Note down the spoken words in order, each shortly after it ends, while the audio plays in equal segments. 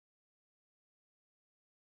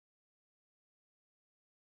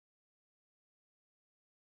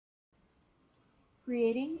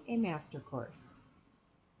Creating a master course.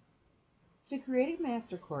 To create a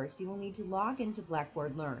master course, you will need to log into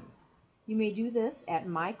Blackboard Learn. You may do this at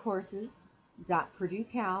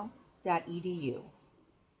mycourses.purduecal.edu.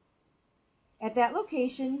 At that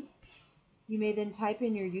location, you may then type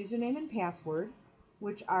in your username and password,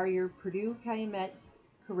 which are your Purdue Calumet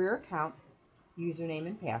Career Account username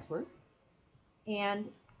and password, and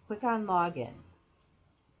click on Login.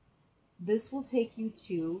 This will take you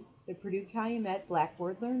to the Purdue Calumet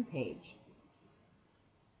Blackboard Learn page.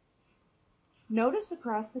 Notice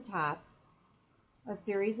across the top a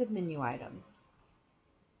series of menu items.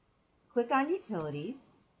 Click on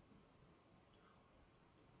Utilities,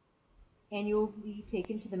 and you will be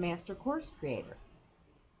taken to the Master Course Creator.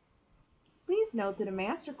 Please note that a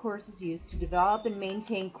master course is used to develop and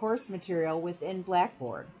maintain course material within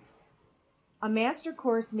Blackboard. A master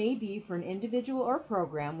course may be for an individual or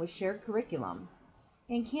program with shared curriculum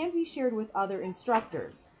and can be shared with other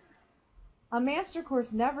instructors. A master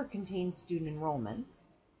course never contains student enrollments.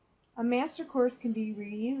 A master course can be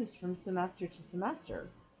reused from semester to semester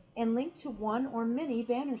and linked to one or many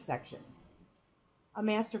banner sections. A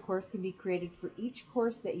master course can be created for each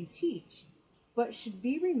course that you teach, but should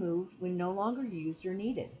be removed when no longer used or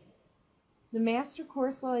needed. The master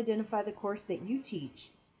course will identify the course that you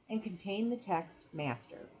teach and contain the text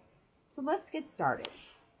Master. So let's get started.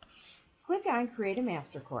 Click on Create a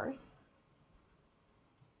Master Course,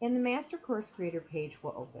 and the Master Course Creator page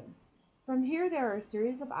will open. From here, there are a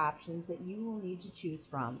series of options that you will need to choose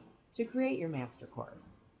from to create your master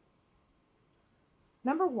course.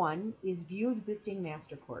 Number 1 is View Existing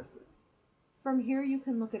Master Courses. From here, you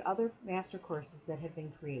can look at other master courses that have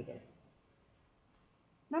been created.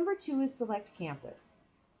 Number 2 is Select Campus.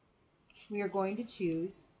 We are going to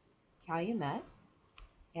choose Calumet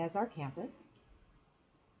as our campus.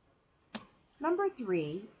 Number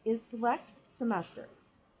 3 is Select Semester.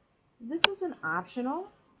 This is an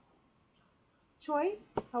optional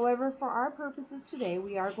choice. However, for our purposes today,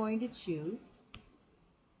 we are going to choose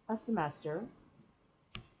a semester,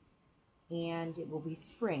 and it will be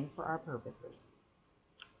spring for our purposes.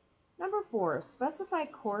 Number 4, specify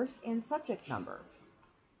course and subject number.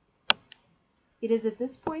 It is at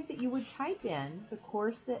this point that you would type in the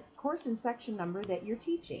course and section number that you're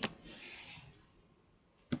teaching.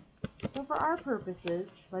 So for our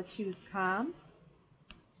purposes, let's choose COM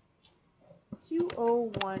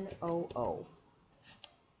 20100.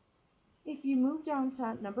 If you move down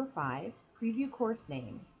to number 5, preview course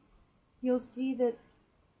name, you'll see that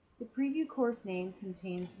the preview course name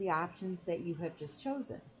contains the options that you have just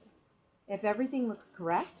chosen. If everything looks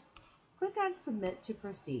correct, click on Submit to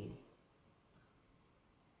proceed.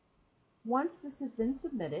 Once this has been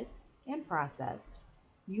submitted and processed,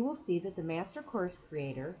 you will see that the Master Course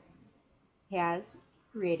Creator has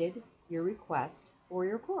created your request for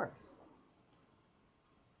your course.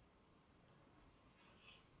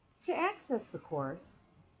 To access the course,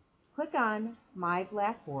 click on My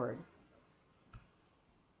Blackboard.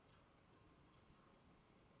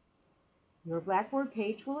 Your Blackboard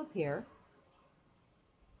page will appear,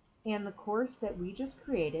 and the course that we just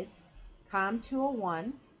created, COM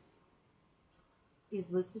 201,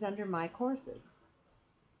 is listed under My Courses.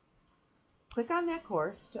 Click on that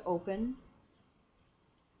course to open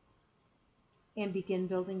and begin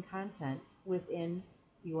building content within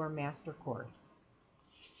your master course.